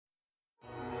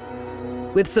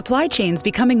With supply chains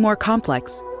becoming more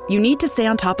complex, you need to stay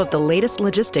on top of the latest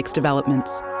logistics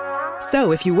developments.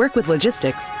 So if you work with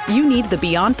logistics, you need the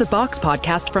Beyond the Box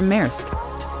podcast from Maersk.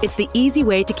 It's the easy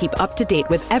way to keep up to date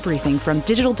with everything from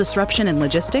digital disruption in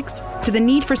logistics to the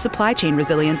need for supply chain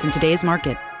resilience in today's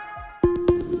market.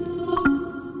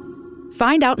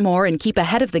 Find out more and keep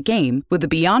ahead of the game with the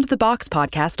Beyond the Box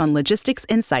podcast on logistics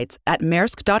insights at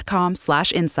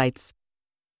maersk.com/insights.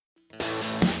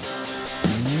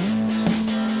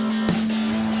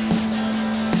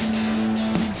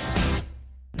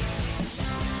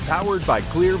 Powered by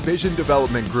Clear Vision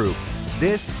Development Group,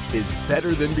 this is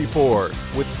Better Than Before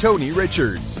with Tony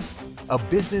Richards, a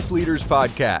business leaders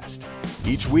podcast.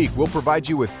 Each week, we'll provide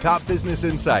you with top business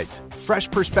insights,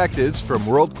 fresh perspectives from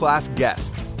world-class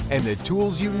guests, and the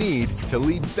tools you need to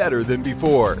lead better than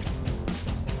before.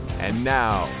 And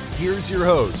now, here's your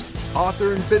host,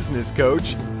 author and business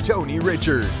coach, Tony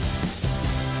Richards.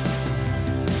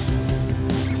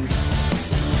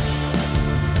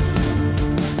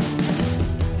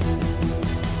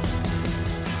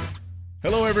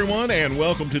 Hello, everyone, and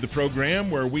welcome to the program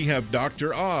where we have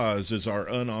Dr. Oz as our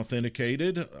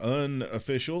unauthenticated,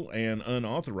 unofficial, and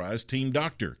unauthorized team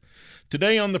doctor.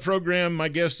 Today on the program, my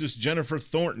guest is Jennifer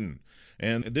Thornton,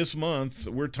 and this month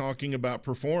we're talking about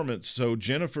performance. So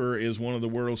Jennifer is one of the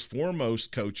world's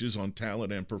foremost coaches on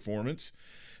talent and performance,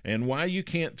 and why you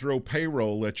can't throw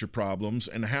payroll at your problems,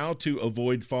 and how to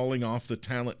avoid falling off the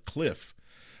talent cliff.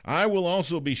 I will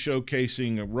also be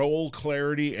showcasing role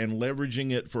clarity and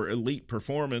leveraging it for elite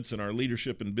performance in our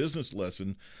leadership and business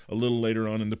lesson a little later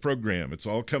on in the program. It's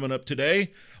all coming up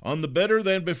today on the Better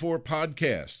Than Before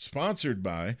podcast, sponsored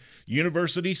by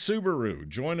University Subaru.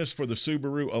 Join us for the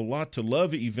Subaru A Lot to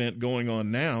Love event going on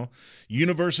now.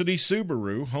 University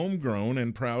Subaru, homegrown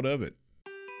and proud of it.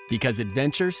 Because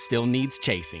adventure still needs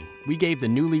chasing, we gave the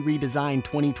newly redesigned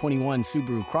 2021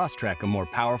 Subaru Crosstrek a more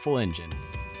powerful engine.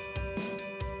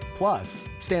 Plus,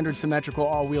 standard symmetrical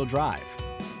all-wheel drive.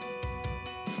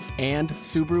 And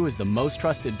Subaru is the most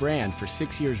trusted brand for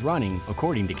 6 years running,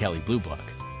 according to Kelley Blue Book.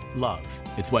 Love,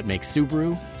 it's what makes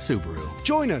Subaru, Subaru.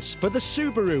 Join us for the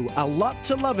Subaru A Lot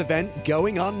to Love event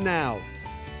going on now.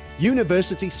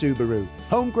 University Subaru,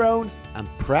 homegrown and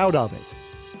proud of it.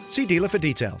 See dealer for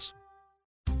details.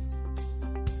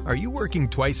 Are you working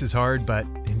twice as hard but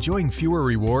enjoying fewer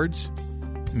rewards?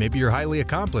 Maybe you're highly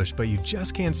accomplished, but you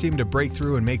just can't seem to break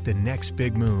through and make the next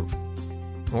big move.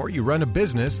 Or you run a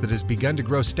business that has begun to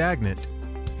grow stagnant.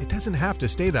 It doesn't have to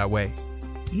stay that way.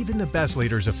 Even the best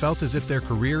leaders have felt as if their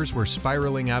careers were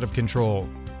spiraling out of control.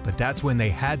 But that's when they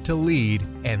had to lead,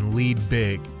 and lead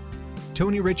big.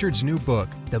 Tony Richards' new book,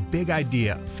 The Big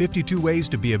Idea, 52 Ways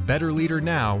to Be a Better Leader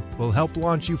Now, will help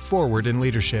launch you forward in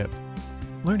leadership.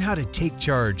 Learn how to take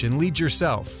charge and lead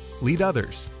yourself, lead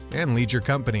others, and lead your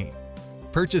company.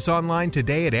 Purchase online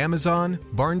today at Amazon,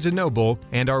 Barnes & Noble,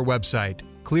 and our website,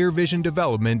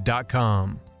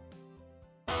 clearvisiondevelopment.com.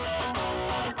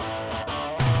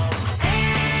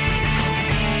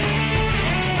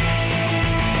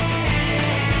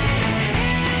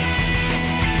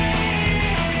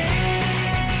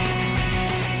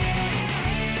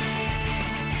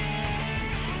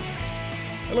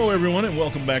 Hello, everyone, and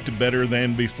welcome back to Better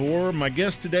Than Before. My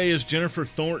guest today is Jennifer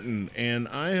Thornton, and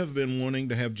I have been wanting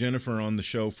to have Jennifer on the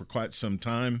show for quite some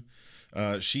time.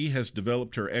 She has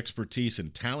developed her expertise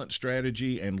in talent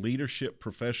strategy and leadership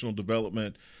professional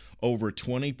development over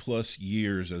 20-plus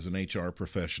years as an HR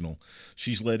professional.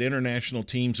 She's led international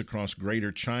teams across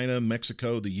Greater China,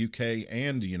 Mexico, the UK,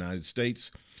 and the United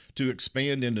States to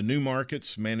expand into new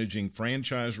markets, managing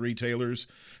franchise retailers,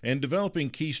 and developing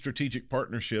key strategic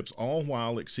partnerships, all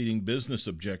while exceeding business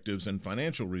objectives and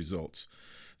financial results.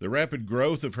 The rapid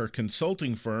growth of her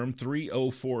consulting firm,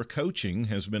 304 Coaching,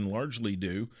 has been largely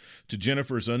due to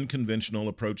Jennifer's unconventional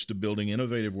approach to building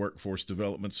innovative workforce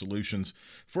development solutions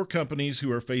for companies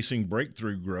who are facing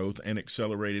breakthrough growth and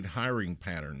accelerated hiring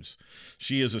patterns.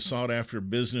 She is a sought-after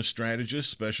business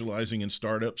strategist specializing in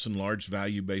startups and large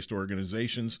value-based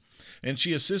organizations, and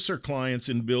she assists her clients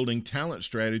in building talent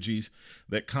strategies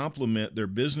that complement their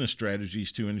business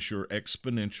strategies to ensure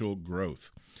exponential growth.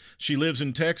 She lives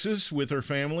in Texas with her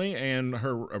family and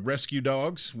her rescue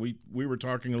dogs. We were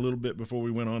talking a little bit before we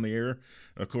went on the air.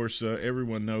 Of course,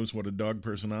 everyone knows what a dog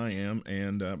person I am,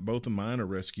 and both of mine are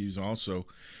rescues also.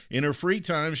 In her free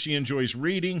time, she enjoys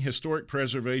reading, historic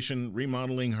preservation,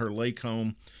 remodeling her lake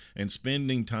home, and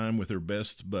spending time with her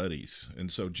best buddies.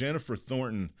 And so, Jennifer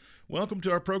Thornton, welcome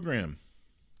to our program.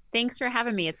 Thanks for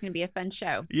having me. It's going to be a fun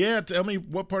show. Yeah, tell me,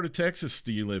 what part of Texas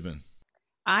do you live in?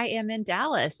 I am in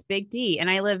Dallas, Big D, and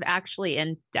I live actually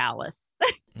in Dallas.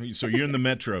 So you're in the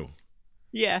metro.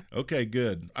 Yeah. Okay,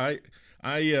 good. I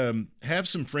I have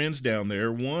some friends down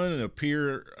there. One, a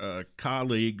peer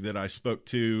colleague that I spoke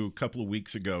to a couple of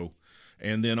weeks ago,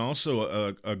 and then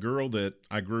also a girl that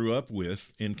I grew up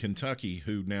with in Kentucky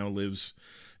who now lives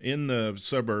in the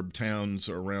suburb towns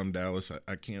around Dallas.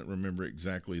 I can't remember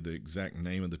exactly the exact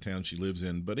name of the town she lives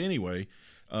in. But anyway,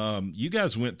 you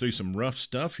guys went through some rough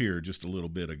stuff here just a little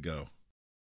bit ago.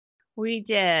 We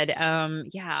did.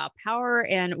 Yeah, power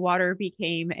and water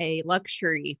became a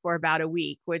luxury for about a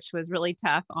week, which was really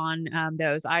tough on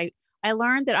those. I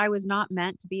learned that I was not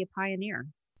meant to be a pioneer.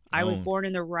 I was born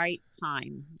in the right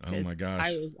time. Oh my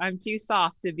gosh. I'm too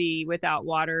soft to be without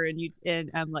water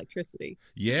and electricity.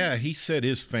 Yeah, he said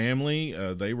his family,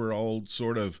 they were all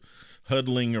sort of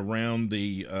huddling around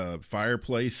the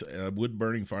fireplace,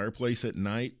 wood-burning fireplace at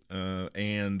night,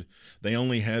 and they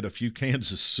only had a few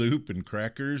cans of soup and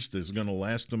crackers that's going to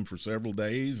last them for several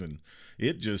days, and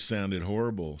it just sounded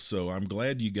horrible. So I'm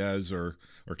glad you guys are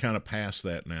kind of past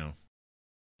that now.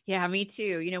 Yeah, me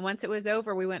too. Once it was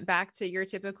over, we went back to your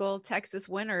typical Texas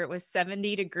winter. It was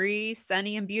 70 degrees,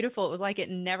 sunny and beautiful. It was like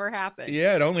it never happened.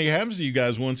 Yeah, it only happens to you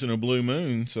guys once in a blue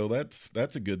moon, so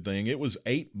that's a good thing. It was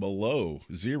 8 below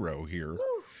zero here. Woo.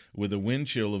 With a wind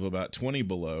chill of about 20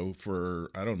 below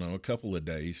for, I don't know, a couple of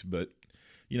days. But,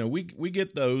 we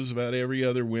get those about every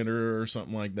other winter or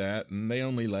something like that, and they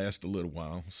only last a little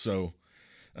while. So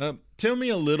tell me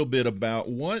a little bit about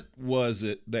what was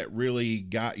it that really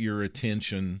got your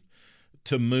attention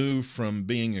to move from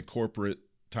being a corporate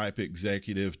type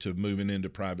executive to moving into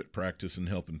private practice and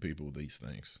helping people with these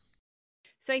things?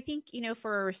 So I think,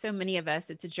 for so many of us,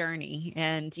 it's a journey,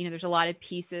 and, there's a lot of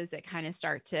pieces that kind of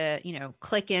start to,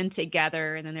 click in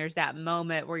together. And then there's that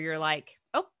moment where you're like,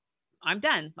 oh, I'm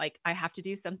done. Like, I have to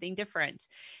do something different.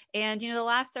 And, the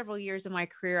last several years of my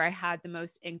career, I had the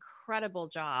most incredible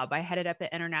job. I headed up an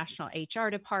international HR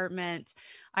department.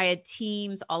 I had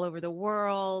teams all over the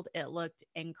world. It looked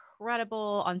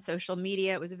incredible on social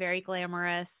media. It was very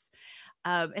glamorous.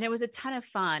 And it was a ton of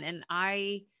fun. And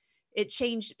it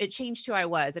changed who I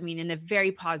was. I mean, in a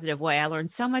very positive way. I learned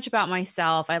so much about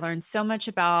myself. I learned so much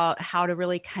about how to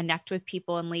really connect with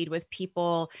people and lead with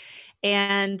people.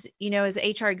 And, as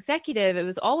an HR executive, it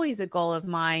was always a goal of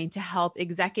mine to help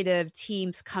executive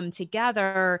teams come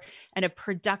together in a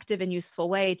productive and useful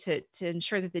way to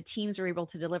ensure that the teams are able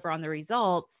to deliver on the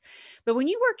results. But when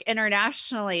you work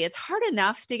internationally, it's hard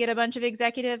enough to get a bunch of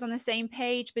executives on the same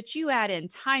page, but you add in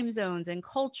time zones and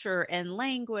culture and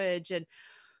language, and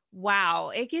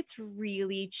wow, it gets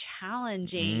really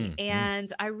challenging.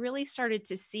 And I really started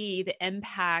to see the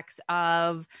impacts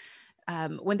of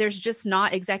when there's just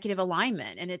not executive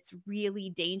alignment, and it's really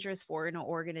dangerous for an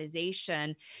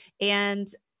organization. And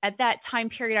at that time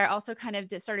period, I also kind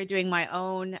of started doing my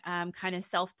own kind of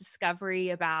self-discovery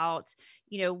about,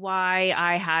 why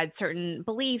I had certain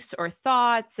beliefs or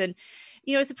thoughts. And,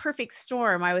 it's a perfect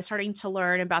storm. I was starting to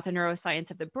learn about the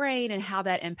neuroscience of the brain and how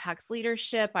that impacts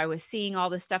leadership. I was seeing all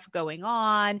this stuff going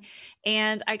on.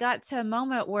 And I got to a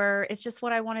moment where it's just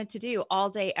what I wanted to do all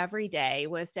day, every day,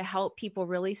 was to help people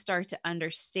really start to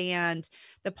understand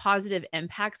the positive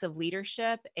impacts of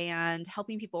leadership, and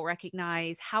helping people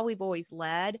recognize how we've always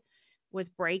led was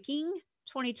breaking.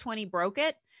 2020 broke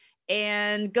it.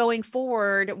 And going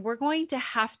forward, we're going to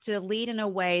have to lead in a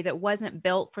way that wasn't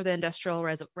built for the Industrial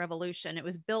Revolution. It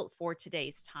was built for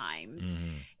today's times.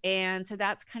 And so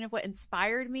that's kind of what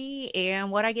inspired me and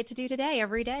what I get to do today,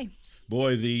 every day.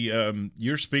 Boy,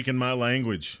 you're speaking my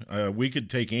language. We could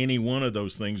take any one of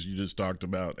those things you just talked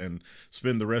about and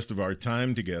spend the rest of our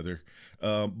time together.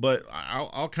 But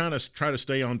I'll kind of try to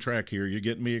stay on track here. You're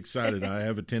getting me excited. I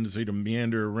have a tendency to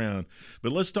meander around.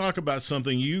 But let's talk about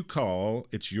something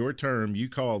it's your term, you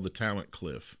call the talent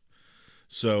cliff.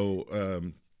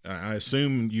 So I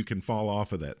assume you can fall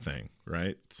off of that thing,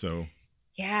 right? So.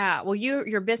 Yeah. Well,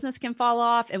 your business can fall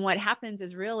off. And what happens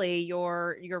is really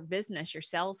your business, your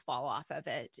sales fall off of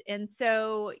it. And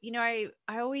so, I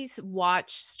always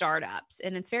watch startups,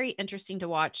 and it's very interesting to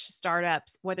watch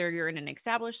startups, whether you're in an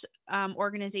established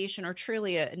organization or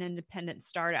truly an independent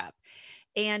startup.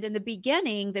 And in the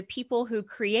beginning, the people who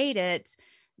create it,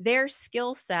 their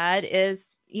skill set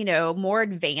is, more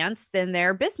advanced than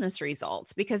their business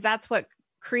results, because that's what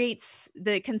creates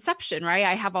the conception, right?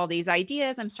 I have all these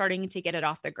ideas, I'm starting to get it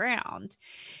off the ground.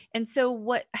 And so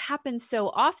what happens so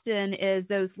often is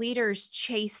those leaders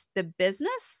chase the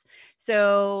business.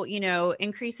 So,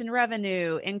 increase in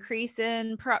revenue, increase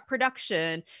in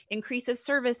production, increase of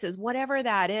services, whatever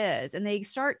that is. And they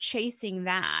start chasing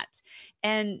that.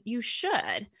 And you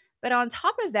should. But on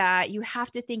top of that, you have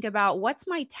to think about, what's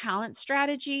my talent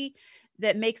strategy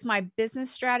that makes my business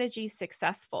strategy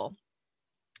successful?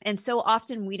 And so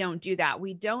often we don't do that.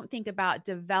 We don't think about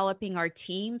developing our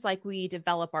teams like we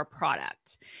develop our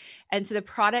product. And so the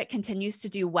product continues to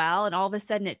do well, and all of a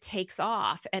sudden it takes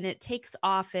off, and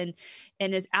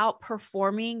is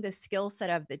outperforming the skill set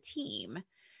of the team.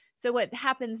 So what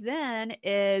happens then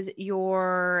is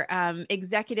your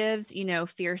executives,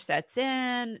 fear sets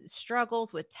in,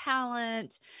 struggles with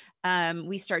talent.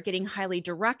 We start getting highly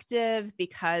directive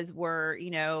because we're,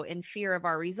 in fear of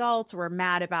our results. We're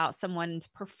mad about someone's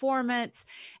performance.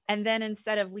 And then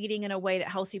instead of leading in a way that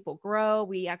helps people grow,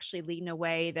 we actually lead in a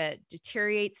way that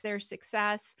deteriorates their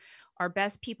success. Our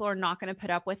best people are not going to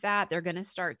put up with that. They're going to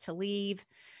start to leave.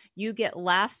 You get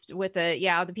left with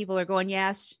the people are going,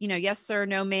 yes, yes, sir,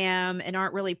 no, ma'am, and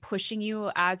aren't really pushing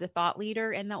you as a thought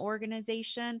leader in the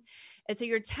organization. And so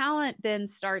your talent then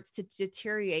starts to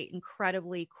deteriorate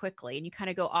incredibly quickly, and you kind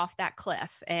of go off that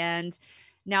cliff. And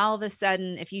now all of a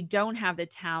sudden, if you don't have the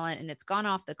talent and it's gone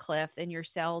off the cliff, then your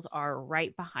sales are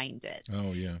right behind it.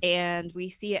 Oh, yeah. And we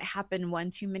see it happen one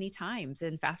too many times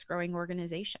in fast growing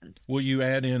organizations. Well, you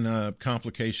add in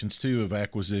complications too of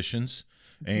acquisitions.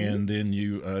 And then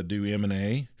you do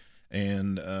M&A,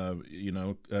 and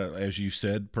as you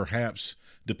said, perhaps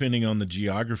depending on the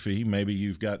geography, maybe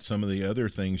you've got some of the other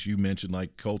things you mentioned,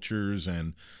 like cultures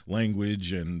and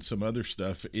language and some other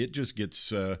stuff. It just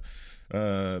gets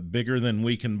bigger than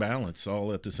we can balance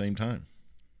all at the same time.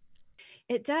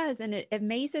 It does. And it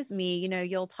amazes me,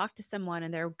 you'll talk to someone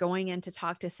and they're going in to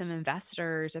talk to some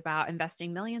investors about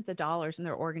investing millions of dollars in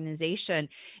their organization.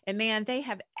 And man, they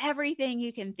have everything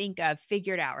you can think of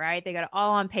figured out, right? They got it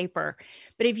all on paper.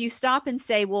 But if you stop and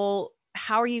say, well,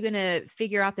 how are you going to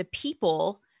figure out the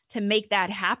people to make that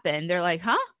happen? They're like,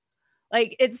 huh?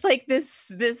 Like, it's like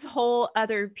this whole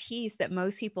other piece that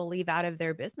most people leave out of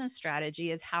their business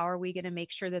strategy is how are we going to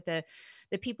make sure that the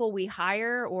people we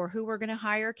hire or who we're going to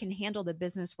hire can handle the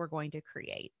business we're going to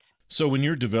create. So when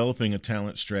you're developing a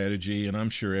talent strategy, and I'm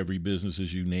sure every business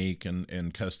is unique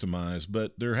and customized,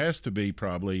 but there has to be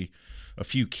probably a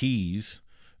few keys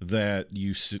that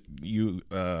you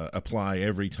apply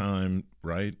every time,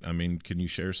 right? I mean, can you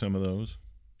share some of those?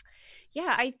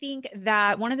 Yeah, I think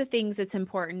that one of the things that's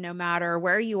important, no matter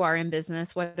where you are in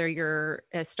business, whether you're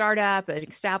a startup, an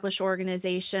established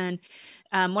organization,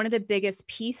 one of the biggest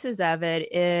pieces of it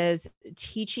is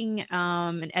teaching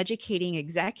and educating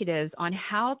executives on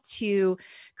how to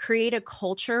create a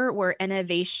culture where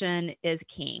innovation is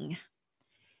king.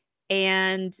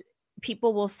 And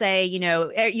people will say,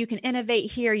 you can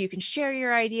innovate here, you can share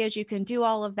your ideas, you can do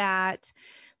all of that.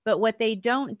 But what they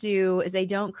don't do is they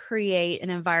don't create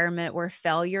an environment where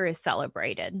failure is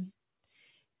celebrated.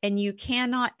 And you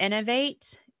cannot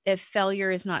innovate if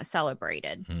failure is not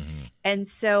celebrated. Mm-hmm. And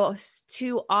so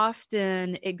too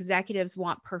often executives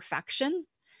want perfection,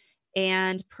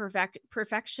 and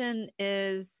perfection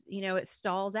is, it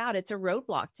stalls out. It's a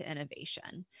roadblock to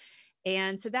innovation.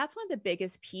 And so that's one of the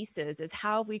biggest pieces is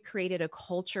how have we created a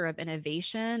culture of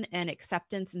innovation and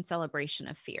acceptance and celebration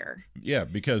of fear? Yeah,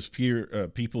 because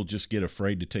people just get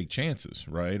afraid to take chances,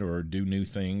 right? Or do new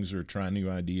things or try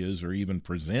new ideas or even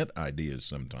present ideas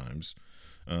sometimes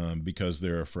because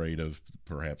they're afraid of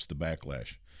perhaps the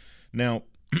backlash. Now,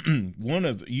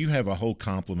 you have a whole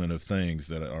complement of things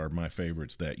that are my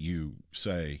favorites that you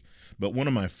say, but one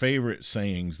of my favorite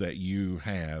sayings that you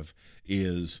have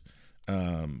is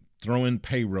throwing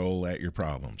payroll at your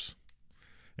problems.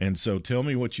 And so tell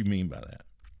me what you mean by that.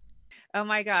 Oh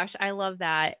my gosh, I love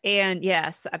that. And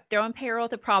yes, throwing payroll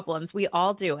at the problems, we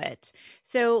all do it.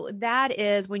 So that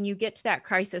is when you get to that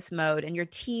crisis mode and your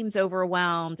team's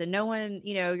overwhelmed and no one,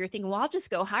 you're thinking, well, I'll just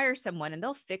go hire someone and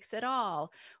they'll fix it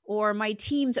all. Or my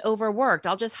team's overworked,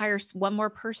 I'll just hire one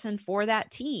more person for that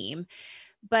team.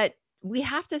 But we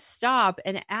have to stop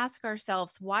and ask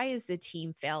ourselves, why is the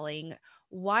team failing?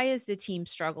 Why is the team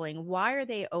struggling? Why are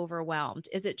they overwhelmed?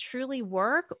 Is it truly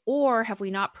work, or have we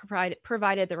not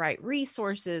provided the right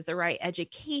resources, the right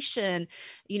education,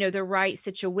 the right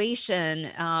situation?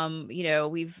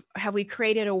 Have we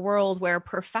created a world where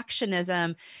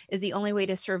perfectionism is the only way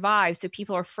to survive? So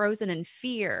people are frozen in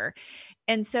fear.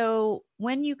 And so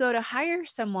when you go to hire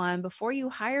someone, before you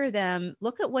hire them,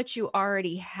 look at what you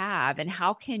already have and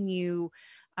how can you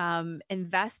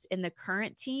invest in the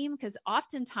current team. Because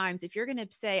oftentimes if you're going to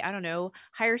say, I don't know,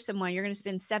 hire someone, you're going to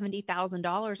spend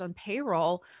 $70,000 on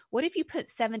payroll. What if you put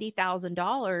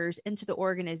 $70,000 into the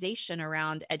organization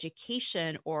around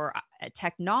education or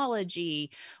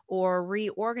technology or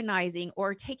reorganizing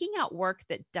or taking out work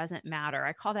that doesn't matter?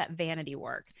 I call that vanity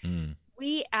work.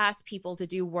 We ask people to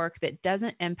do work that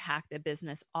doesn't impact the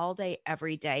business all day,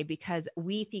 every day, because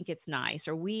we think it's nice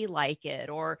or we like it,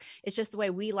 or it's just the way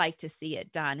we like to see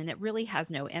it done. And it really has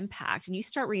no impact. And you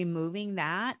start removing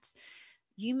that,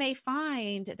 you may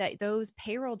find that those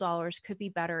payroll dollars could be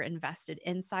better invested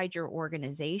inside your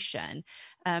organization.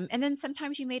 And then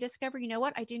sometimes you may discover, you know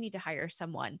what, I do need to hire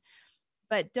someone.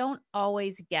 But don't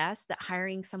always guess that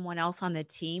hiring someone else on the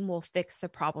team will fix the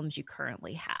problems you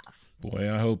currently have.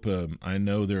 Boy, I hope, I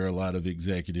know there are a lot of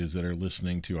executives that are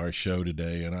listening to our show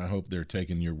today, and I hope they're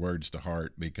taking your words to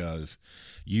heart, because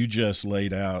you just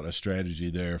laid out a strategy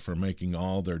there for making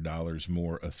all their dollars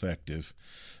more effective.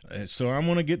 So I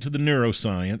want to get to the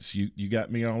neuroscience. You got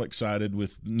me all excited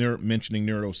with mentioning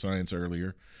neuroscience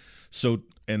earlier. So,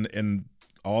 and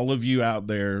all of you out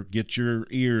there, get your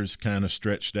ears kind of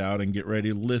stretched out and get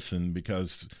ready to listen,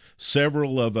 because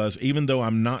several of us, even though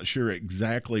I'm not sure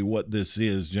exactly what this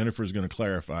is, Jennifer's going to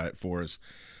clarify it for us.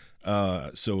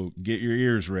 So get your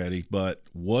ears ready. But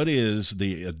what is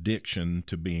the addiction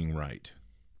to being right?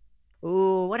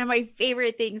 Ooh, one of my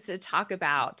favorite things to talk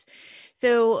about.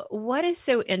 So what is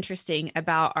so interesting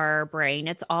about our brain?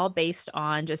 It's all based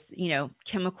on just,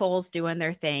 chemicals doing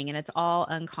their thing, and it's all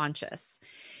unconscious.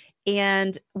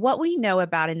 And what we know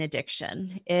about an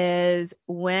addiction is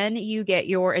when you get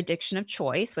your addiction of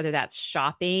choice, whether that's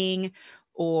shopping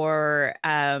or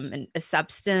a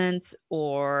substance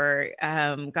or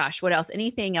what else?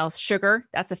 Anything else? Sugar.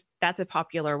 That's a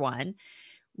popular one.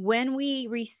 When we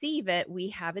receive it, we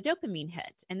have a dopamine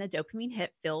hit, and the dopamine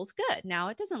hit feels good. Now,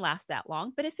 it doesn't last that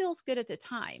long, but it feels good at the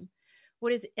time.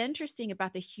 What is interesting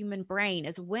about the human brain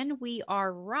is when we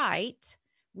are right,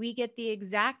 we get the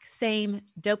exact same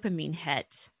dopamine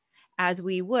hit as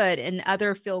we would in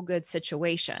other feel-good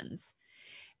situations.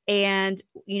 And,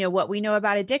 what we know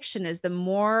about addiction is the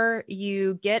more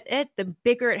you get it, the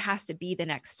bigger it has to be the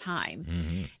next time.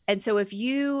 Mm-hmm. And so if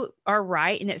you are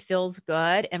right and it feels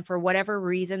good, and for whatever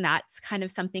reason, that's kind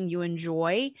of something you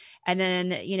enjoy. And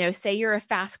then, say you're a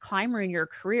fast climber in your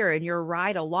career and you're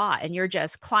right a lot and you're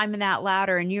just climbing that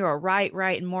ladder and you are right,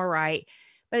 and more right.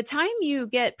 By the time you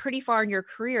get pretty far in your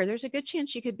career, there's a good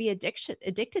chance you could be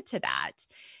addicted to that.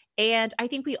 And I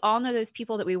think we all know those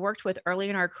people that we worked with early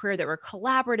in our career that were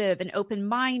collaborative and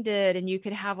open-minded, and you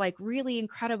could have like really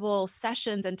incredible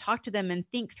sessions and talk to them and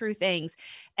think through things.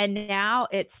 And now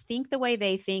it's think the way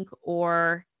they think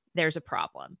or there's a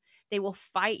problem. They will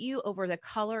fight you over the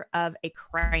color of a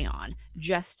crayon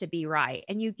just to be right.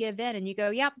 And you give in and you go,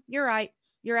 yep, you're right.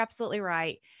 You're absolutely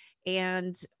right.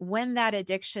 And when that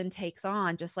addiction takes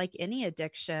on, just like any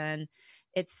addiction,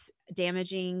 it's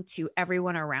damaging to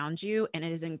everyone around you. And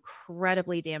it is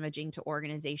incredibly damaging to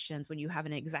organizations when you have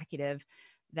an executive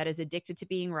that is addicted to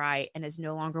being right and is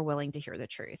no longer willing to hear the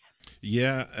truth.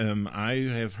 Yeah, I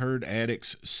have heard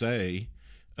addicts say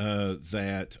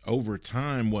that over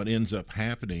time, what ends up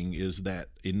happening is that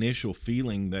initial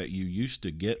feeling that you used to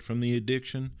get from the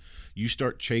addiction, you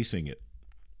start chasing it.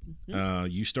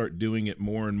 Mm-hmm. You start doing it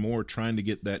more and more, trying to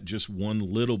get that just one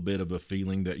little bit of a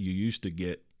feeling that you used to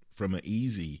get from an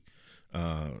easy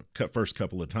first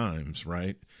couple of times,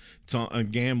 right? It's on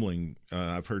gambling.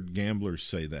 I've heard gamblers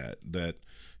say that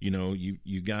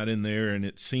you got in there and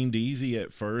it seemed easy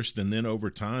at first, and then over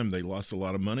time they lost a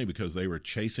lot of money because they were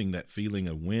chasing that feeling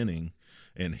of winning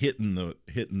and hitting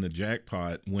the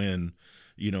jackpot when,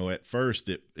 at first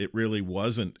it really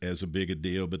wasn't as a big a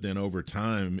deal, but then over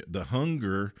time the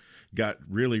hunger got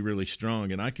really, really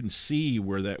strong. And I can see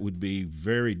where that would be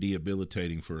very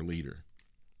debilitating for a leader.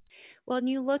 Well, and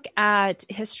you look at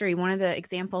history, one of the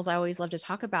examples I always love to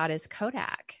talk about is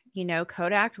Kodak.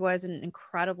 Kodak was an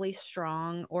incredibly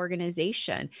strong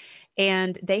organization,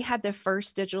 and they had the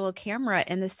first digital camera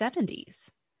in the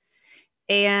 70s.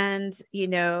 And,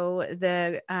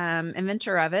 the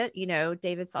inventor of it,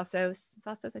 David Sassos,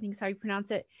 I think is how you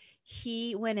pronounce it.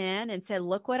 He went in and said,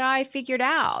 look what I figured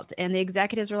out. And the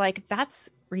executives were like, that's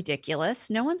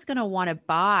ridiculous. No one's going to want to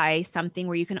buy something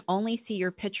where you can only see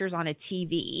your pictures on a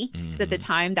TV. Because at the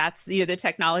time, that's the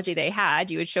technology they had.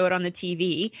 You would show it on the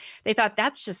TV. They thought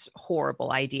that's just a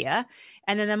horrible idea.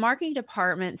 And then the marketing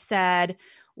department said,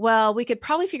 well, we could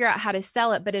probably figure out how to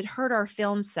sell it, but it hurt our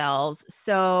film sales.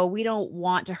 So we don't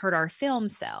want to hurt our film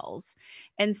sales.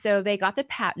 And so they got the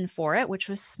patent for it, which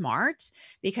was smart,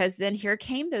 because then here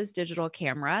came those digital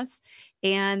cameras,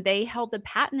 and they held the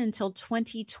patent until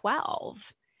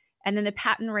 2012. And then the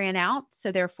patent ran out.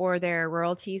 So therefore their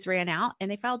royalties ran out and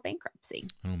they filed bankruptcy.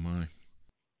 Oh my.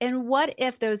 And what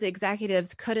if those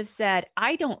executives could have said,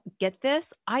 I don't get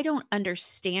this. I don't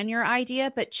understand your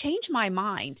idea, but change my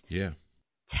mind. Yeah.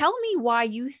 Tell me why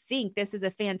you think this is a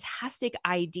fantastic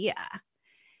idea.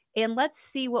 and let's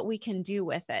see what we can do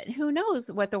with it. Who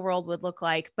knows what the world would look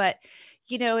like, but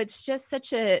it's just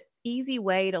such a easy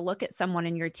way to look at someone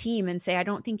in your team and say, I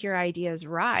don't think your idea is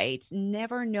right,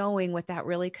 never knowing what that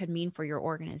really could mean for your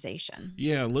organization.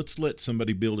 Yeah, let's let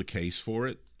somebody build a case for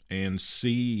it and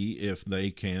see if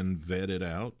they can vet it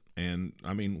out. And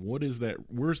I mean, what is that?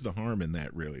 Where's the harm in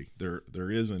that, really?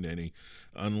 There isn't any,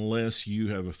 unless you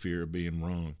have a fear of being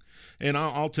wrong. And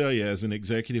I'll tell you, as an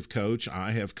executive coach,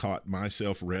 I have caught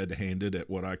myself red-handed at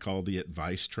what I call the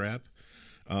advice trap,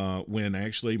 when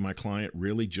actually my client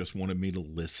really just wanted me to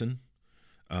listen.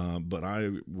 But I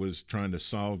was trying to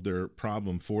solve their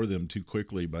problem for them too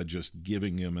quickly by just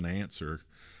giving them an answer,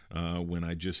 when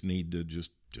I just need to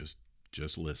just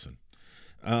listen.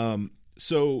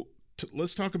 So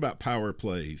let's talk about power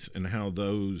plays and how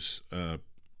those,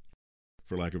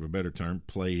 for lack of a better term,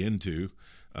 play into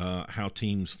how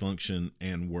teams function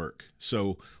and work.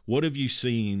 So what have you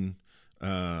seen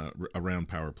around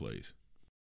power plays?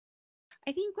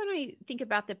 I think when I think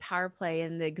about the power play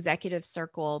in the executive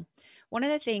circle, one of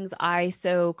the things I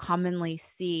so commonly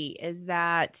see is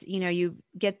that, you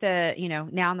get the,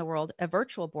 now in the world, a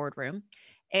virtual boardroom,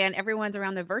 and everyone's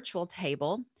around the virtual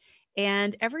table,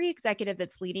 and every executive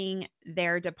that's leading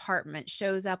their department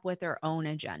shows up with their own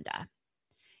agenda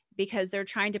because they're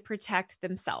trying to protect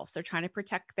themselves. They're trying to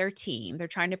protect their team. They're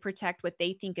trying to protect what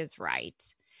they think is right.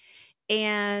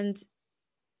 And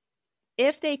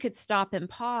if they could stop and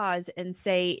pause and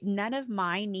say, none of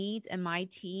my needs and my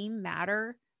team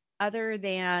matter other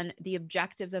than the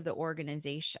objectives of the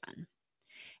organization,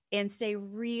 and stay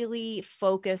really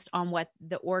focused on what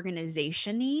the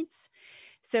organization needs,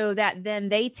 so that then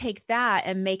they take that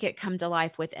and make it come to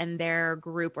life within their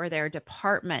group or their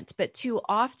department. But too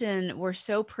often we're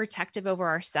so protective over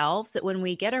ourselves that when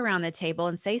we get around the table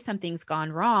and say something's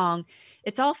gone wrong,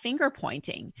 it's all finger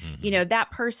pointing,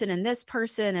 that person and this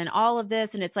person and all of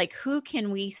this. And it's like, who can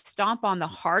we stomp on the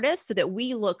hardest so that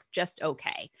we look just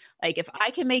okay? Like, if I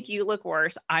can make you look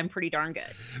worse, I'm pretty darn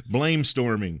good. Blame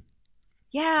storming.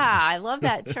 Yeah, I love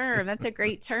that term. That's a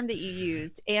great term that you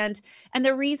used. And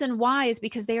the reason why is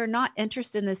because they are not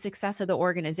interested in the success of the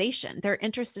organization. They're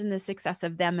interested in the success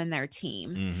of them and their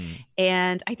team. Mm-hmm.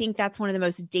 And I think that's one of the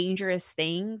most dangerous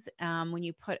things when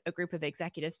you put a group of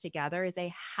executives together, is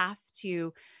they have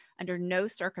to, under no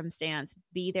circumstance,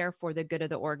 be there for the good of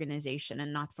the organization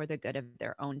and not for the good of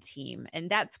their own team. And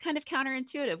that's kind of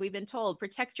counterintuitive. We've been told,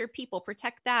 protect your people,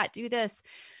 protect that, do this.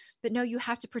 But no, you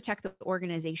have to protect the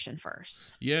organization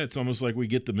first. Yeah, it's almost like we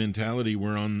get the mentality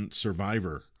we're on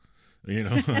Survivor,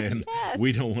 and Yes.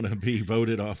 We don't want to be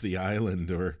voted off the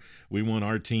island, or we want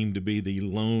our team to be the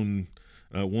lone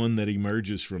one that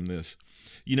emerges from this.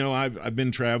 I've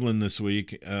been traveling this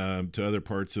week to other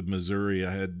parts of Missouri.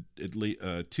 I had at least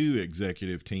 2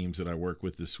 executive teams that I work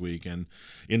with this week, and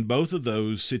in both of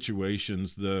those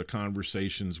situations, the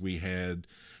conversations we had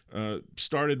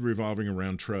started revolving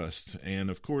around trust. And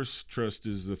of course, trust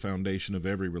is the foundation of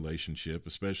every relationship,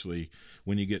 especially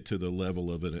when you get to the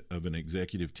level of an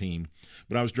executive team.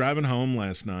 But I was driving home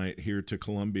last night here to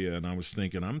Columbia, and I was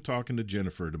thinking, I'm talking to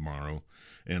Jennifer tomorrow,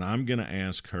 and I'm going to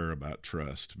ask her about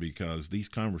trust, because these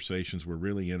conversations were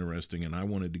really interesting, and I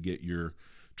wanted to get your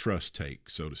trust take,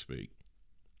 so to speak.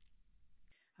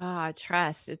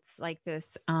 Trust. It's like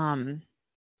this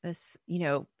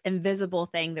invisible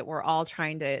thing that we're all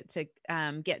trying to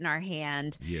get in our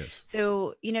hand. Yes.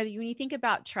 So, when you think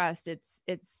about trust, it's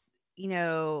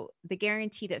the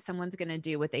guarantee that someone's going to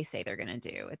do what they say they're going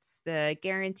to do. It's the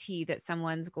guarantee that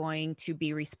someone's going to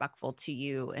be respectful to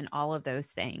you and all of those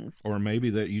things. Or maybe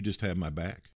that you just have my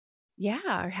back.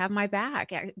 Yeah, or have my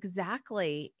back.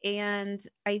 Exactly. And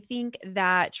I think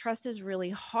that trust is really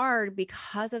hard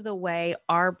because of the way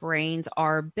our brains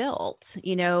are built.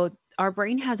 Our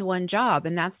brain has one job,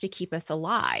 and that's to keep us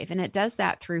alive. And it does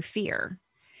that through fear.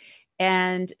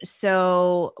 And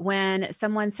so when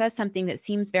someone says something that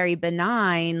seems very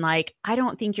benign, like, I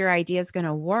don't think your idea is going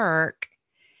to work,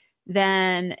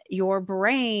 then your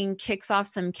brain kicks off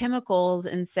some chemicals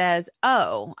and says,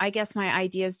 oh, I guess my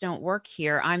ideas don't work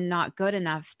here. I'm not good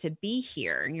enough to be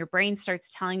here. And your brain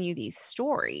starts telling you these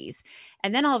stories.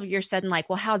 And then all of a sudden, like,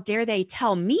 well, how dare they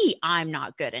tell me I'm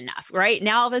not good enough, right?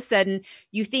 Now, all of a sudden,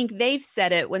 you think they've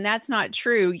said it when that's not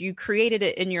true. You created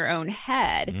it in your own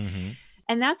head. Mm-hmm.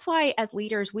 And that's why, as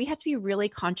leaders, we have to be really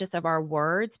conscious of our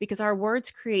words, because our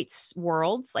words create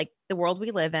worlds, like the world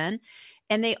we live in.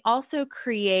 And they also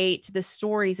create the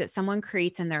stories that someone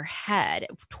creates in their head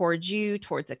towards you,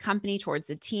 towards the company, towards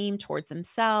the team, towards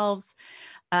themselves.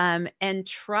 And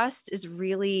trust is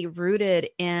really rooted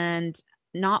in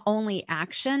not only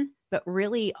action, but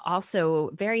really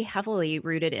also very heavily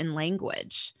rooted in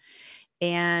language.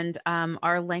 And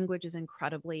our language is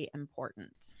incredibly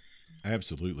important.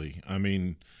 Absolutely. I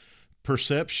mean,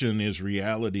 perception is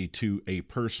reality to a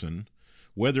person.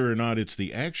 Whether or not it's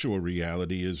the actual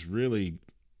reality is really,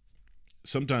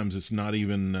 sometimes it's not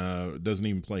even, doesn't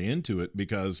even play into it,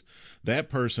 because that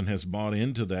person has bought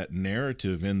into that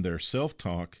narrative in their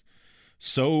self-talk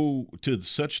so to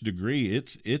such degree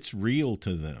it's real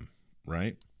to them,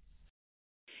 right?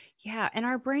 Yeah. And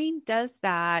our brain does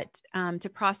that to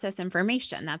process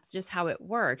information. That's just how it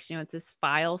works. It's this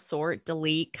file, sort,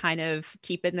 delete, kind of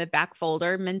keep in the back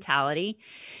folder mentality.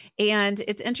 And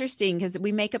it's interesting because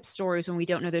we make up stories when we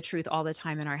don't know the truth all the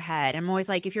time in our head. I'm always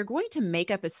like, if you're going to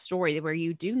make up a story where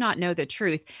you do not know the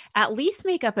truth, at least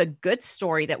make up a good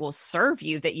story that will serve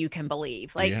you, that you can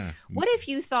believe. Like, what if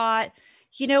you thought,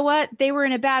 you know what, they were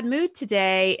in a bad mood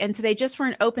today, and so they just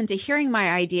weren't open to hearing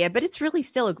my idea, but it's really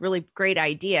still a really great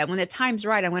idea. When the time's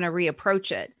right, I'm going to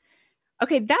reapproach it.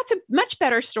 Okay, that's a much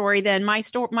better story than my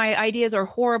ideas are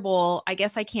horrible. I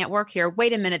guess I can't work here.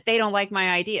 Wait a minute, they don't like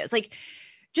my ideas. Like,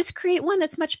 just create one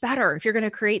that's much better if you're going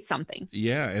to create something.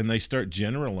 Yeah, and they start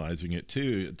generalizing it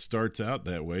too. It starts out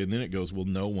that way, and then it goes, well,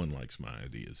 no one likes my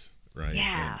ideas, right?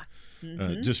 Yeah.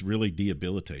 And, just really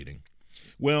debilitating.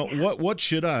 Well, what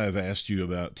should I have asked you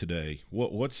about today?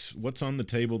 What's on the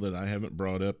table that I haven't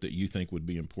brought up that you think would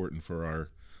be important for our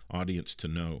audience to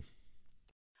know?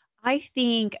 I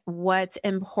think what's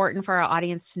important for our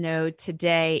audience to know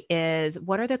today is,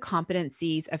 what are the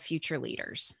competencies of future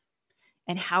leaders?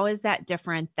 And how is that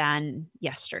different than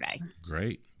yesterday?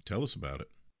 Great. Tell us about it.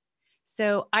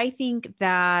 So I think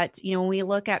that, when we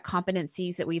look at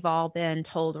competencies that we've all been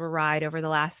told were right over the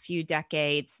last few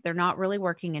decades, they're not really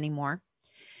working anymore.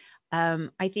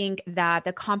 I think that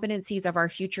the competencies of our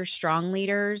future strong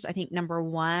leaders, I think number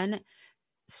one,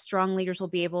 strong leaders will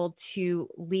be able to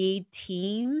lead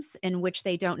teams in which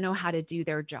they don't know how to do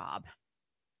their job.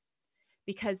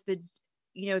 Because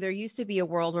there used to be a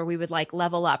world where we would like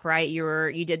level up, right?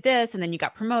 You did this and then you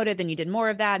got promoted, then you did more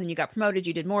of that, and then you got promoted,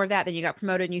 you did more of that, then you got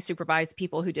promoted, and you supervised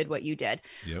people who did what you did.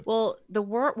 Yep. Well, the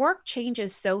work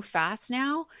changes so fast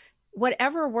now.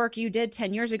 Whatever work you did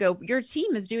 10 years ago, your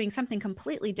team is doing something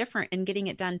completely different and getting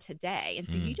it done today. And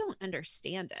so you don't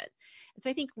understand it. And so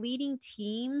I think leading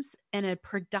teams in a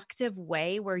productive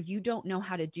way where you don't know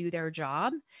how to do their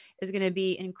job is going to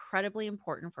be incredibly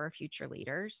important for our future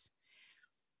leaders.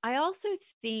 I also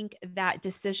think that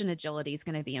decision agility is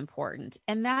going to be important.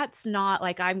 And that's not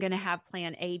like I'm going to have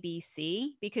plan A, B,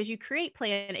 C, because you create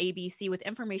plan A, B, C with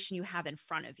information you have in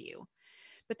front of you.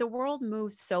 But the world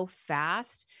moves so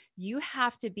fast, you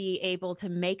have to be able to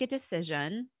make a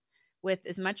decision with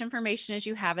as much information as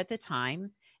you have at the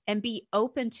time and be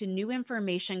open to new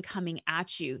information coming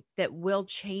at you that will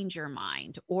change your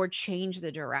mind or change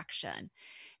the direction.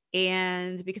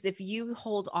 And because if you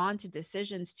hold on to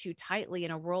decisions too tightly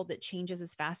in a world that changes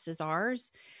as fast as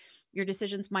ours, your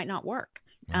decisions might not work,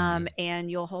 and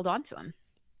you'll hold on to them.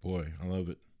 Boy, I love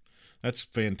it. That's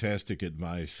fantastic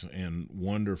advice and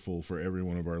wonderful for every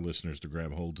one of our listeners to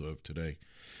grab hold of today.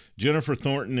 Jennifer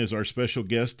Thornton is our special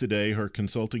guest today. Her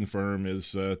consulting firm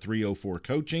is 304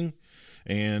 Coaching,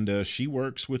 and she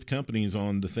works with companies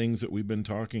on the things that we've been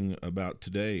talking about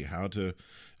today, how to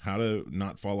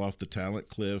not fall off the talent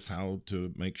cliff, how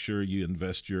to make sure you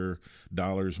invest your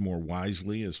dollars more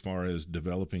wisely as far as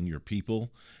developing your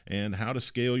people, and how to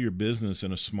scale your business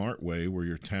in a smart way where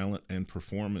your talent and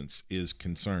performance is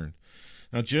concerned.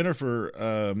 Now,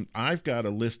 Jennifer, I've got a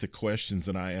list of questions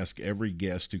that I ask every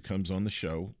guest who comes on the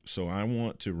show, so I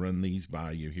want to run these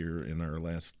by you here in our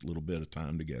last little bit of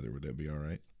time together. Would that be all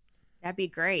right? That'd be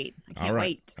great. I can't all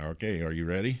right. wait. Okay, are you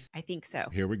ready? I think so.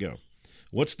 Here we go.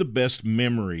 What's the best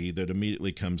memory that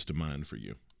immediately comes to mind for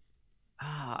you?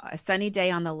 A sunny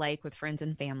day on the lake with friends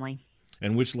and family.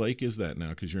 And which lake is that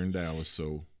now? Because you're in Dallas,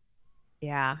 so...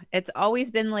 Yeah, it's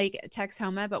always been Lake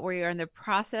Texoma, but we are in the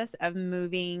process of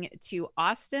moving to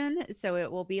Austin, so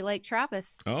it will be Lake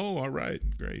Travis. Oh, all right.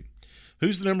 Great.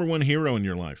 Who's the number one hero in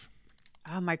your life?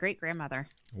 Oh, my great-grandmother.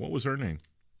 What was her name?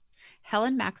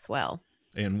 Helen Maxwell.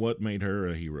 And what made her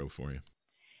a hero for you?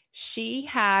 She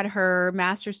had her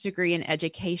master's degree in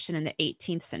education in the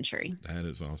 18th century. That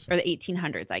is awesome. Or the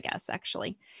 1800s, I guess,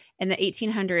 actually. In the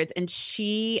 1800s. And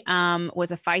she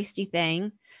was a feisty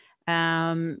thing.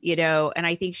 And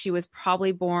I think she was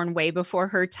probably born way before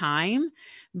her time,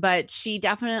 but she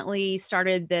definitely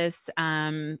started this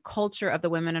culture of the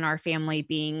women in our family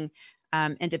being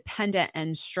independent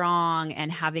and strong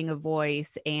and having a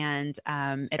voice. And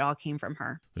it all came from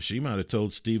her. Well, she might have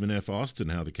told Stephen F. Austin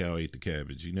how the cow ate the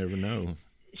cabbage. You never know.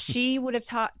 She would have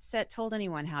told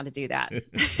anyone how to do that.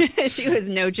 She was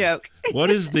no joke. What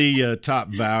is the top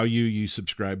value you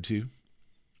subscribe to?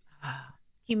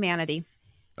 Humanity.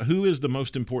 Who is the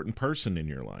most important person in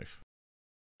your life?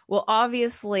 Well,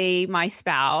 obviously, my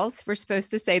spouse. We're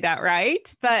supposed to say that,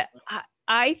 right? But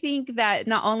I think that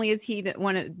not only is he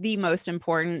one of the most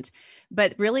important,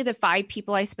 but really the 5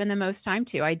 people I spend the most time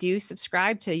to. I do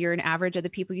subscribe to you're an average of the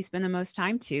people you spend the most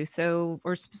time to,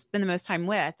 or spend the most time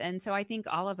with. And so I think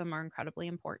all of them are incredibly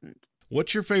important.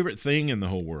 What's your favorite thing in the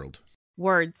whole world?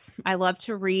 Words. I love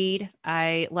to read.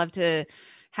 I love to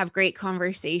have great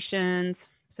conversations.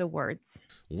 So words.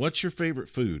 What's your favorite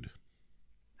food?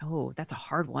 Oh, that's a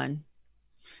hard one.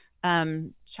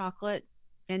 Chocolate,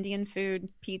 Indian food,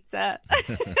 pizza.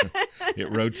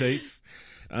 It rotates.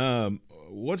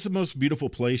 What's the most beautiful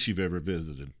place you've ever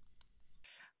visited?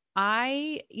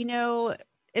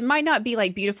 It might not be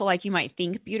like beautiful like you might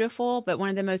think beautiful, but one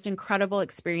of the most incredible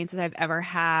experiences I've ever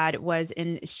had was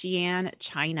in Xi'an,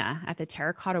 China at the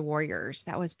Terracotta Warriors.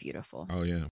 That was beautiful. Oh,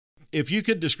 yeah. If you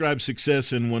could describe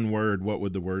success in one word, what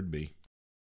would the word be?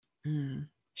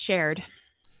 Shared.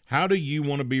 How do you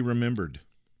want to be remembered?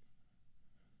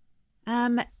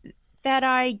 That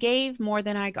I gave more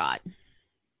than I got.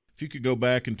 If you could go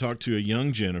back and talk to a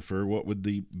young Jennifer, what would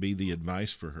be the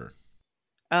advice for her?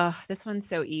 Oh, this one's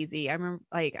so easy. I remember,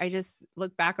 I just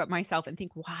look back at myself and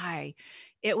think, why?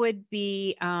 It would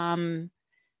be,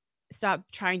 stop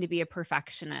trying to be a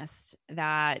perfectionist,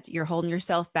 that you're holding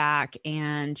yourself back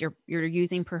and you're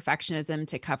using perfectionism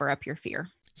to cover up your fear.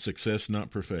 Success,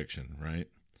 not perfection, right?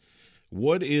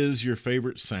 What is your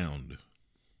favorite sound?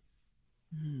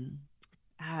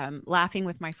 Laughing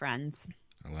with my friends.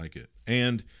 I like it.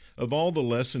 And of all the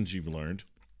lessons you've learned,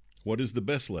 what is the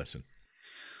best lesson?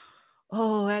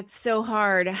 Oh, that's so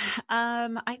hard.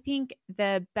 I think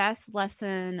the best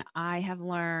lesson I have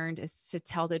learned is to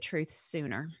tell the truth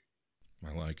sooner.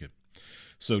 I like it.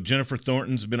 So Jennifer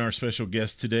Thornton's been our special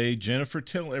guest today. Jennifer,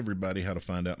 tell everybody how to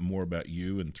find out more about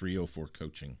you and 304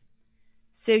 Coaching.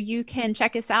 So you can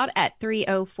check us out at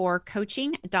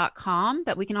 304coaching.com,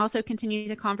 but we can also continue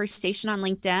the conversation on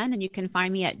LinkedIn, and you can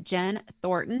find me at Jen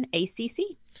Thornton, ACC.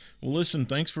 Well, listen,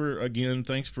 thanks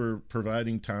for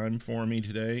providing time for me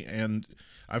today. And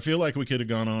I feel like we could have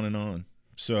gone on and on.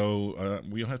 So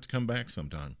we'll have to come back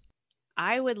sometime.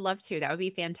 I would love to. That would be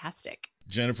fantastic.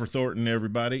 Jennifer Thornton,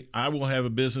 everybody. I will have a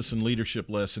business and leadership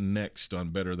lesson next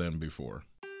on Better Than Before.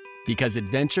 Because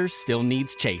adventure still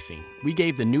needs chasing, we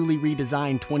gave the newly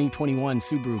redesigned 2021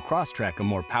 Subaru Crosstrek a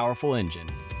more powerful engine.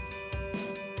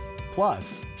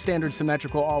 Plus, standard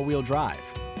symmetrical all-wheel drive.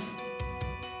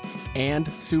 And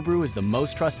Subaru is the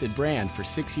most trusted brand for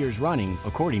 6 years running,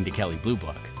 according to Kelley Blue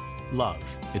Book. Love,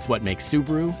 it's what makes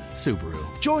Subaru,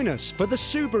 Subaru. Join us for the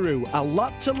Subaru A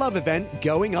Lot to Love event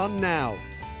going on now.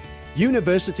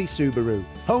 University Subaru,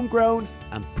 homegrown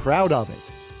and proud of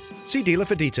it. See dealer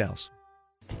for details.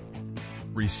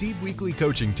 Receive weekly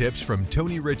coaching tips from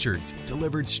Tony Richards,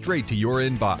 delivered straight to your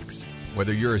inbox.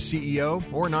 Whether you're a CEO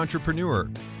or an entrepreneur,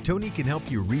 Tony can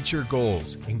help you reach your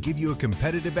goals and give you a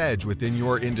competitive edge within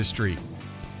your industry.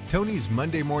 Tony's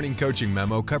Monday morning coaching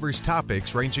memo covers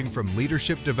topics ranging from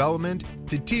leadership development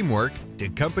to teamwork to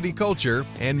company culture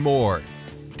and more.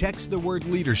 Text the word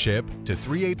leadership to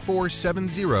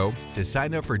 38470 to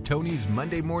sign up for Tony's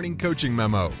Monday morning coaching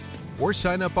memo, or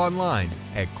sign up online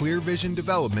at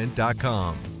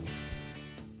clearvisiondevelopment.com.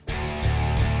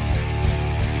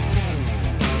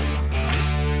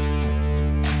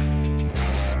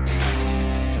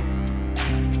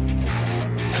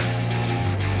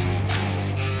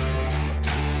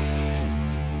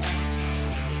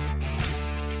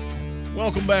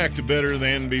 Welcome back to Better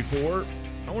Than Before.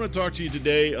 I want to talk to you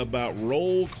today about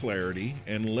role clarity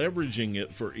and leveraging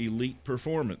it for elite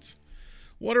performance.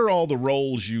 What are all the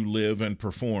roles you live and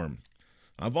perform?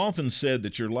 I've often said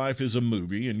that your life is a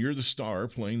movie and you're the star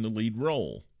playing the lead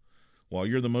role. While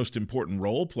you're the most important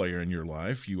role player in your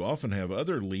life, you often have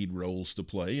other lead roles to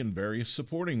play and various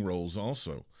supporting roles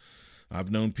also.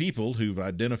 I've known people who've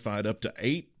identified up to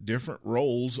 8 different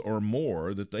roles or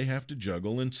more that they have to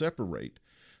juggle and separate.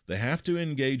 They have to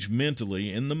engage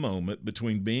mentally in the moment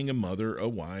between being a mother, a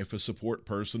wife, a support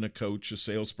person, a coach, a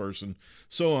salesperson,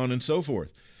 so on and so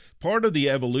forth. Part of the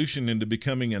evolution into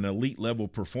becoming an elite level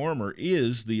performer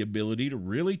is the ability to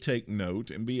really take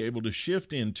note and be able to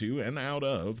shift into and out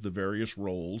of the various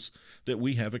roles that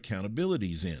we have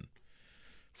accountabilities in.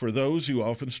 For those who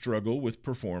often struggle with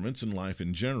performance and life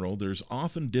in general, there's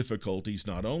often difficulties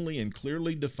not only in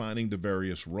clearly defining the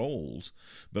various roles,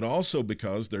 but also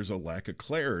because there's a lack of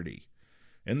clarity.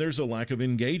 And there's a lack of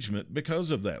engagement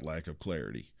because of that lack of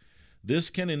clarity.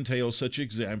 This can entail such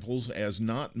examples as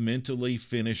not mentally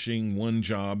finishing one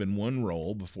job in one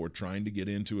role before trying to get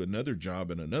into another job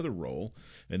in another role,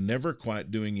 and never quite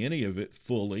doing any of it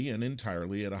fully and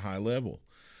entirely at a high level.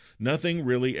 Nothing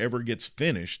really ever gets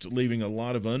finished, leaving a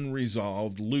lot of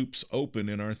unresolved loops open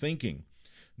in our thinking.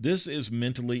 This is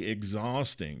mentally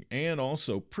exhausting and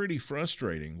also pretty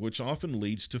frustrating, which often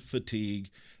leads to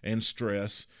fatigue and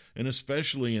stress, and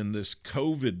especially in this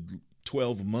COVID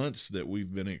 12 months that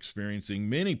we've been experiencing,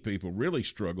 many people really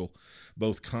struggle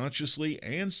both consciously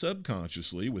and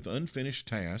subconsciously with unfinished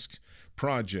tasks,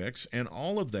 projects, and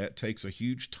all of that takes a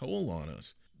huge toll on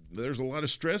us. There's a lot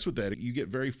of stress with that. You get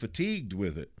very fatigued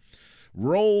with it.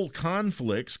 Role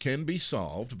conflicts can be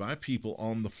solved by people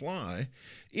on the fly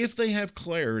if they have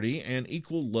clarity and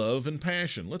equal love and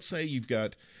passion. Let's say you've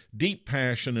got deep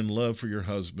passion and love for your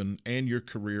husband and your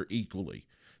career equally.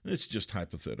 It's just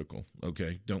hypothetical,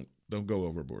 okay? Don't go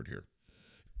overboard here.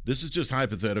 This is just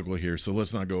hypothetical here, so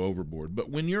let's not go overboard.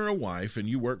 But when you're a wife and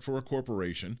you work for a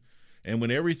corporation, and when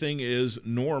everything is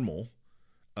normal,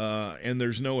 and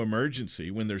there's no emergency,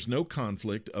 when there's no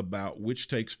conflict about which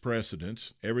takes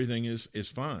precedence, everything is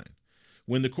fine.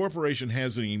 When the corporation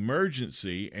has an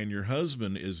emergency and your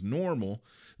husband is normal,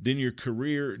 then your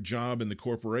career job in the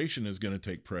corporation is going to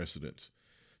take precedence.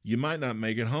 You might not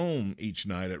make it home each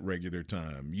night at regular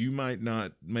time. You might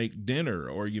not make dinner,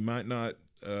 or you might not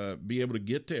be able to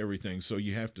get to everything, so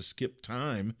you have to skip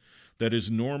time that is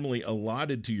normally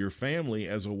allotted to your family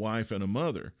as a wife and a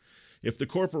mother. If the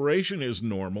corporation is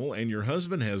normal and your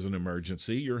husband has an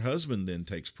emergency, your husband then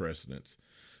takes precedence.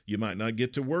 You might not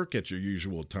get to work at your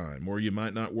usual time, or you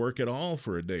might not work at all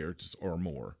for a day or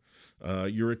more.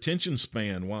 Your attention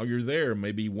span while you're there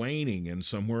may be waning and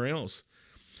somewhere else.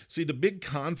 See, the big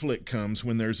conflict comes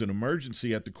when there's an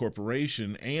emergency at the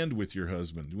corporation and with your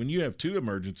husband. When you have two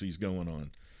emergencies going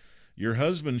on, your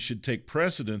husband should take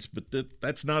precedence, but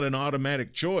that's not an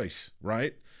automatic choice,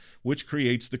 right? Which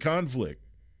creates the conflict.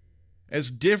 As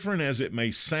different as it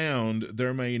may sound,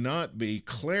 there may not be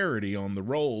clarity on the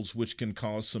roles, which can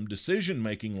cause some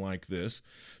decision-making like this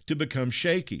to become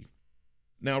shaky.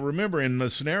 Now, remember, in the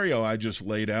scenario I just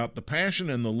laid out, the passion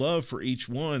and the love for each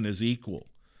one is equal.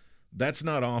 That's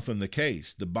not often the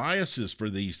case. The biases for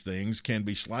these things can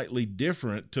be slightly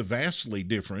different to vastly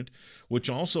different, which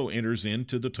also enters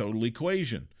into the total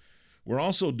equation. We're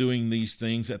also doing these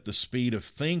things at the speed of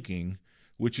thinking,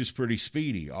 which is pretty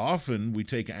speedy. Often we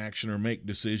take action or make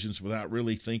decisions without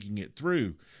really thinking it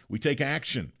through. We take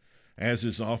action, as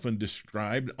is often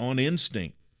described, on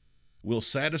instinct. We'll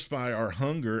satisfy our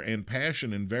hunger and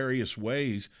passion in various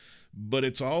ways, but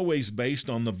it's always based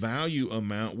on the value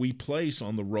amount we place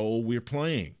on the role we're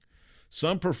playing.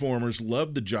 Some performers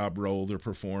love the job role they're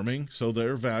performing, so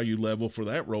their value level for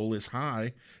that role is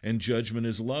high and judgment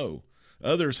is low.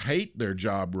 Others hate their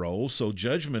job role, so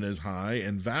judgment is high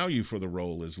and value for the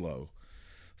role is low.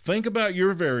 Think about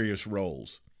your various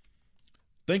roles.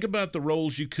 Think about the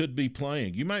roles you could be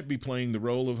playing. You might be playing the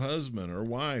role of husband or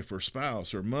wife or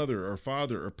spouse or mother or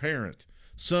father or parent,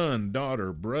 son,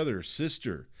 daughter, brother,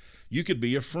 sister. You could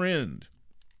be a friend.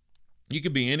 You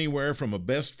could be anywhere from a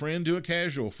best friend to a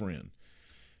casual friend.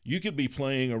 You could be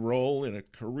playing a role in a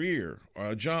career or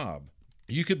a job.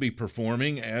 You could be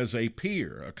performing as a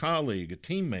peer, a colleague, a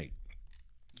teammate.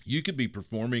 You could be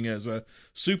performing as a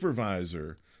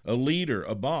supervisor, a leader,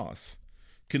 a boss.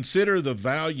 Consider the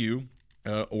value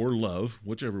or love,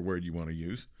 whichever word you want to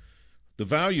use, the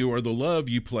value or the love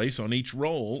you place on each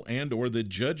role and or the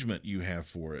judgment you have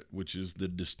for it, which is the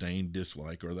disdain,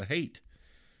 dislike, or the hate.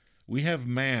 We have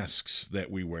masks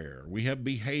that we wear. We have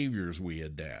behaviors we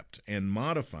adapt and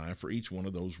modify for each one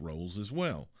of those roles as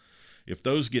well. If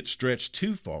those get stretched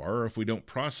too far, or if we don't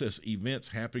process events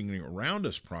happening around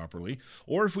us properly,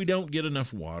 or if we don't get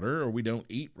enough water or we don't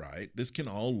eat right, this can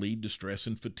all lead to stress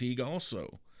and fatigue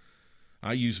also.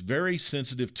 I use very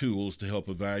sensitive tools to help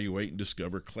evaluate and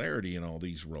discover clarity in all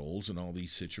these roles and all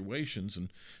these situations,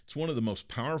 and it's one of the most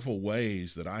powerful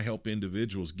ways that I help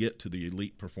individuals get to the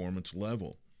elite performance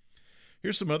level.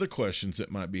 Here's some other questions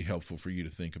that might be helpful for you to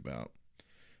think about.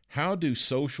 How do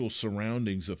social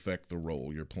surroundings affect the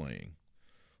role you're playing?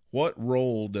 What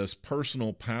role does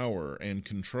personal power and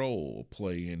control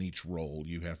play in each role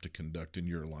you have to conduct in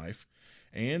your life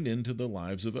and into the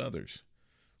lives of others?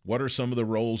 What are some of the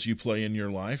roles you play in your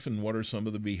life, and what are some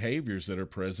of the behaviors that are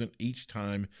present each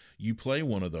time you play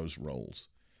one of those roles?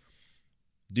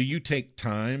 Do you take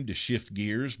time to shift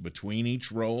gears between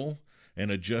each role and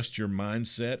adjust your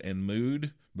mindset and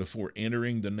mood before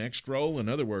entering the next role? In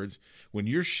other words, when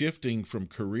you're shifting from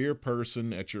career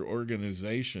person at your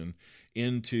organization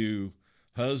into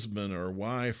husband or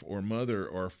wife or mother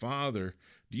or father,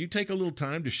 Do you take a little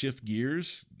time to shift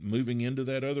gears moving into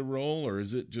that other role, or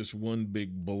is it just one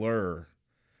big blur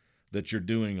that you're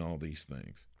doing all these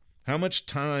things? How much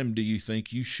time do you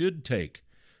think you should take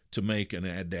to make an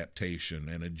adaptation,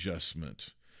 an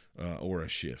adjustment, or a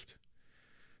shift?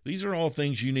 These are all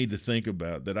things you need to think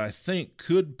about that I think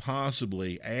could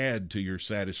possibly add to your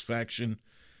satisfaction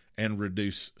and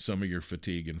reduce some of your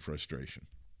fatigue and frustration.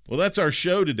 Well, that's our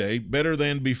show today. Better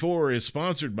Than Before is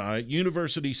sponsored by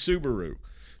University Subaru.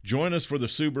 Join us for the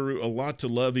Subaru A Lot to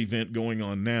Love event going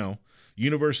on now.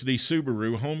 University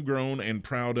Subaru, homegrown and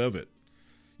proud of it.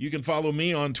 You can follow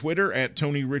me on Twitter at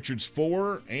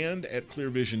TonyRichards4 and at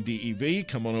ClearVisionDEV.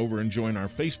 Come on over and join our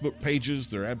Facebook pages.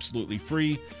 They're absolutely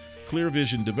free. Clear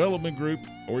Vision Development Group,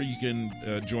 or you can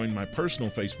join my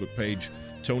personal Facebook page,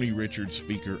 Tony Richards,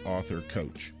 Speaker, Author,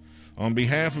 Coach. On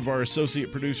behalf of our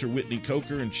associate producer, Whitney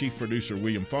Coker, and chief producer,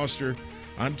 William Foster,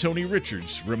 I'm Tony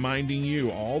Richards, reminding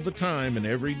you all the time and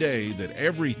every day that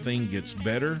everything gets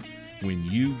better when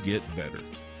you get better.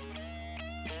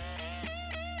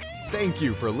 Thank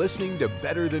you for listening to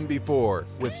Better Than Before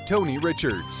with Tony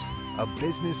Richards, a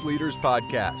business leaders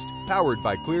podcast powered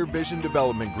by Clear Vision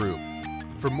Development Group.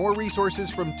 For more resources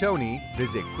from Tony,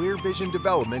 visit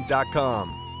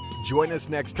clearvisiondevelopment.com. Join us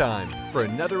next time for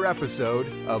another episode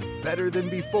of Better Than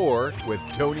Before with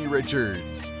Tony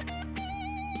Richards.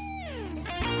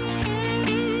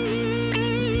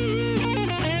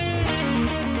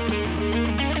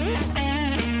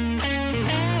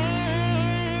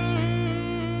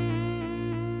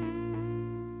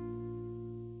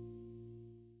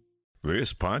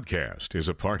 This podcast is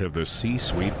a part of the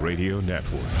C-Suite Radio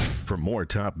Network. For more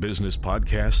top business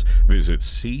podcasts, visit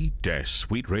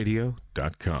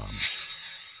c-suiteradio.com.